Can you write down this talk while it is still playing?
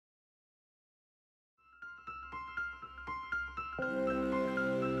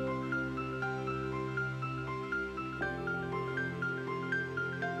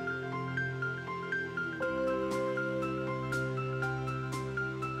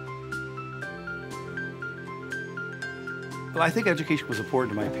Well, I think education was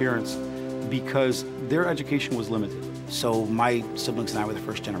important to my parents because their education was limited. So my siblings and I were the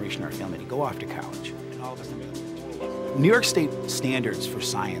first generation in our family to go off to college. And all of us New York State standards for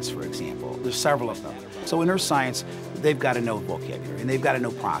science, for example, there's several of them. So in Earth Science, they've got to know vocabulary, and they've got to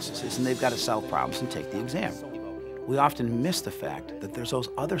know processes, and they've got to solve problems and take the exam. We often miss the fact that there's those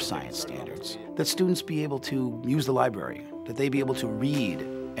other science standards, that students be able to use the library, that they be able to read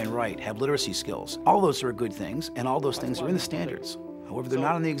and write, have literacy skills. All those are good things, and all those things are in the standards. However, they're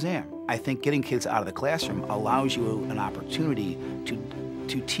not on the exam. I think getting kids out of the classroom allows you an opportunity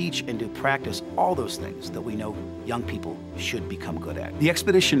to teach and to practice all those things that we know young people should become good at. The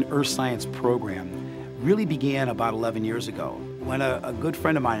Expedition Earth Science Program really began about 11 years ago when a good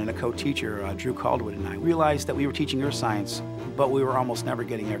friend of mine and a co-teacher, Drew Caldwell, and I realized that we were teaching Earth Science, but we were almost never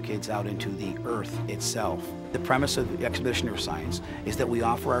getting our kids out into the Earth itself. The premise of the Expedition Earth Science is that we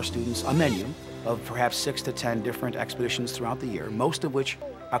offer our students a menu of perhaps 6 to 10 different expeditions throughout the year, most of which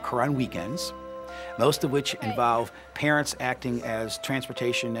occur on weekends, most of which involve parents acting as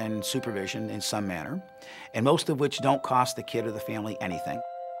transportation and supervision in some manner, and most of which don't cost the kid or the family anything.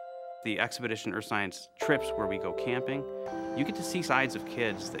 The Expedition Earth Science trips where we go camping, you get to see sides of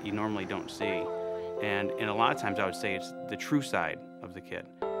kids that you normally don't see. And a lot of times I would say it's the true side of the kid.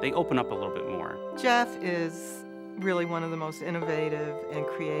 They open up a little bit more. Jeff is really one of the most innovative and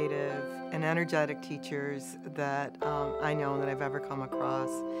creative and energetic teachers that I know and that I've ever come across.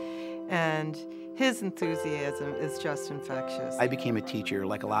 And his enthusiasm is just infectious. I became a teacher,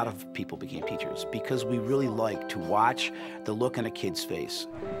 like a lot of people became teachers, because we really like to watch the look on a kid's face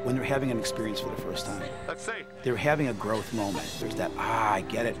when they're having an experience for the first time. They're having a growth moment. There's that, I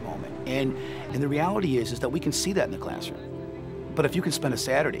get it moment. And the reality is that we can see that in the classroom. But if you can spend a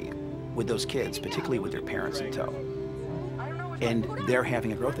Saturday with those kids, particularly with their parents in tow, and they're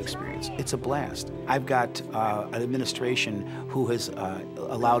having a growth experience, it's a blast. I've got an administration who has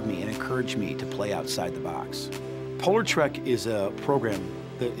allowed me and encouraged me to play outside the box. PolarTREC is a program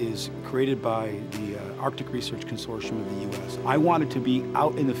that is created by the Arctic Research Consortium of the U.S. I wanted to be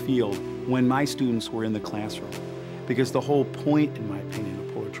out in the field when my students were in the classroom, because the whole point, in my opinion,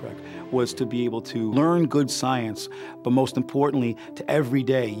 of PolarTREC was to be able to learn good science, but most importantly, to every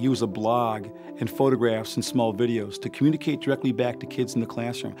day use a blog and photographs and small videos to communicate directly back to kids in the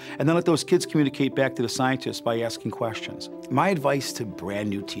classroom, and then let those kids communicate back to the scientists by asking questions. My advice to brand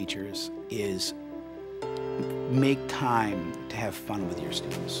new teachers is make time to have fun with your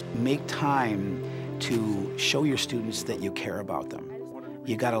students. Make time to show your students that you care about them.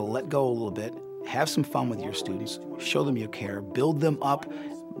 You gotta let go a little bit, have some fun with your students, show them you care, build them up.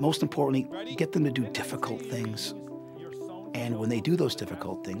 Most importantly, get them to do difficult things. And when they do those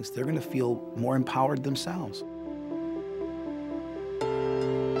difficult things, they're going to feel more empowered themselves.